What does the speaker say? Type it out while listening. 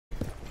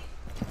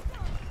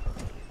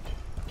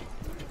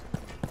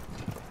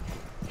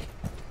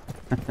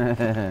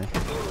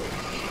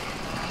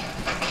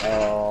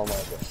Oh my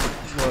god.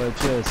 What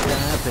just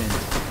happened?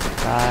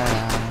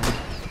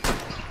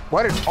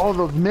 Why did all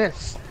those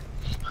miss?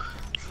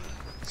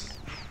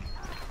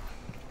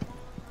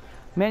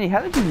 Manny,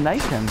 how did you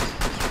knife him?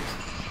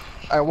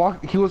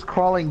 He was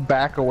crawling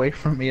back away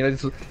from me, and I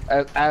just,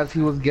 as he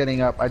was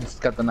getting up, I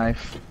just got the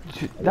knife.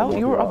 No,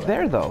 you were up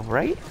there though,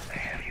 right?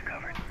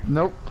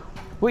 Nope.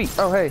 Wait.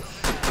 Oh, hey.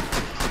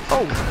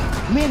 Oh,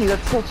 Manny,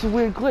 that's such a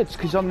weird glitch,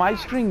 because on my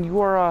screen you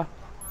are,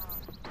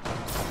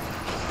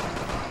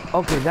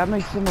 Okay, that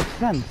makes so much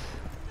sense.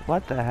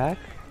 What the heck?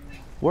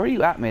 Where are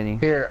you at, Manny?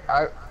 Here,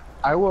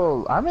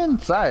 I'm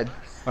inside.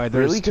 Alright,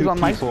 there's Really? 'Cause two on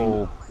my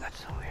people. screen... That's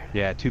so weird.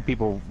 Yeah, two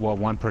people. Well,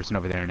 one person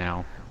over there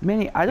now.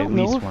 Manny, I don't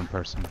know At least one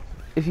person.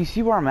 if you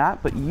see where I'm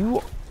at, but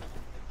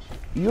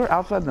you're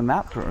outside the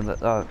map for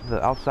the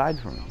outside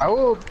from me. I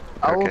will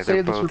Okay, save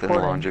they're this both in the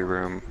recording. laundry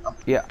room.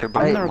 Yeah, They're I'm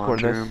both in gonna the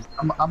record laundry this.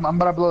 room. I'm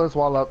gonna blow this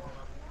wall up.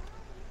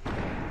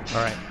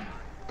 Alright,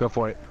 go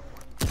for it.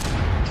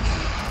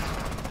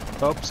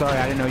 Oh, sorry,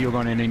 I didn't know you were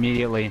going in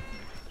immediately.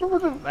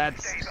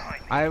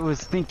 I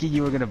was thinking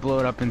you were gonna blow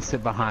it up and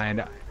sit behind.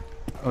 It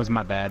was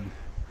my bad.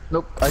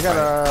 Nope, I got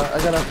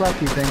a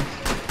flashy thing.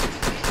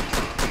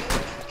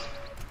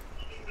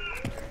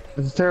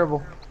 This is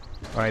terrible.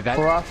 Alright,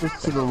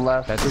 Colossus to the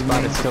left. that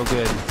spot is still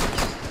good.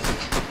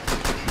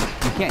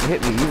 You can't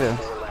hit me either.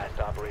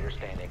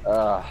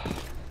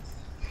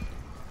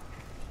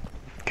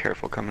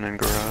 Careful coming in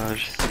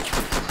garage.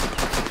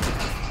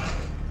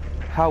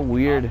 How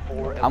weird.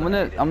 I'm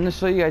gonna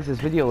show you guys this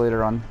video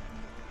later on.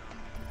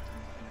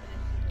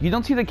 You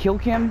don't see the kill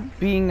cam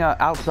being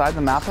outside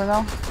the map right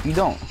now? You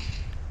don't.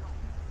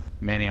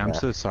 Manny, I'm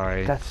so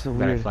sorry That's so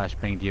that I weird.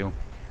 flashbanged you.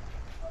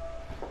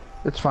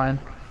 It's fine.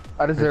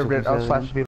 I deserved it. I was flashing people.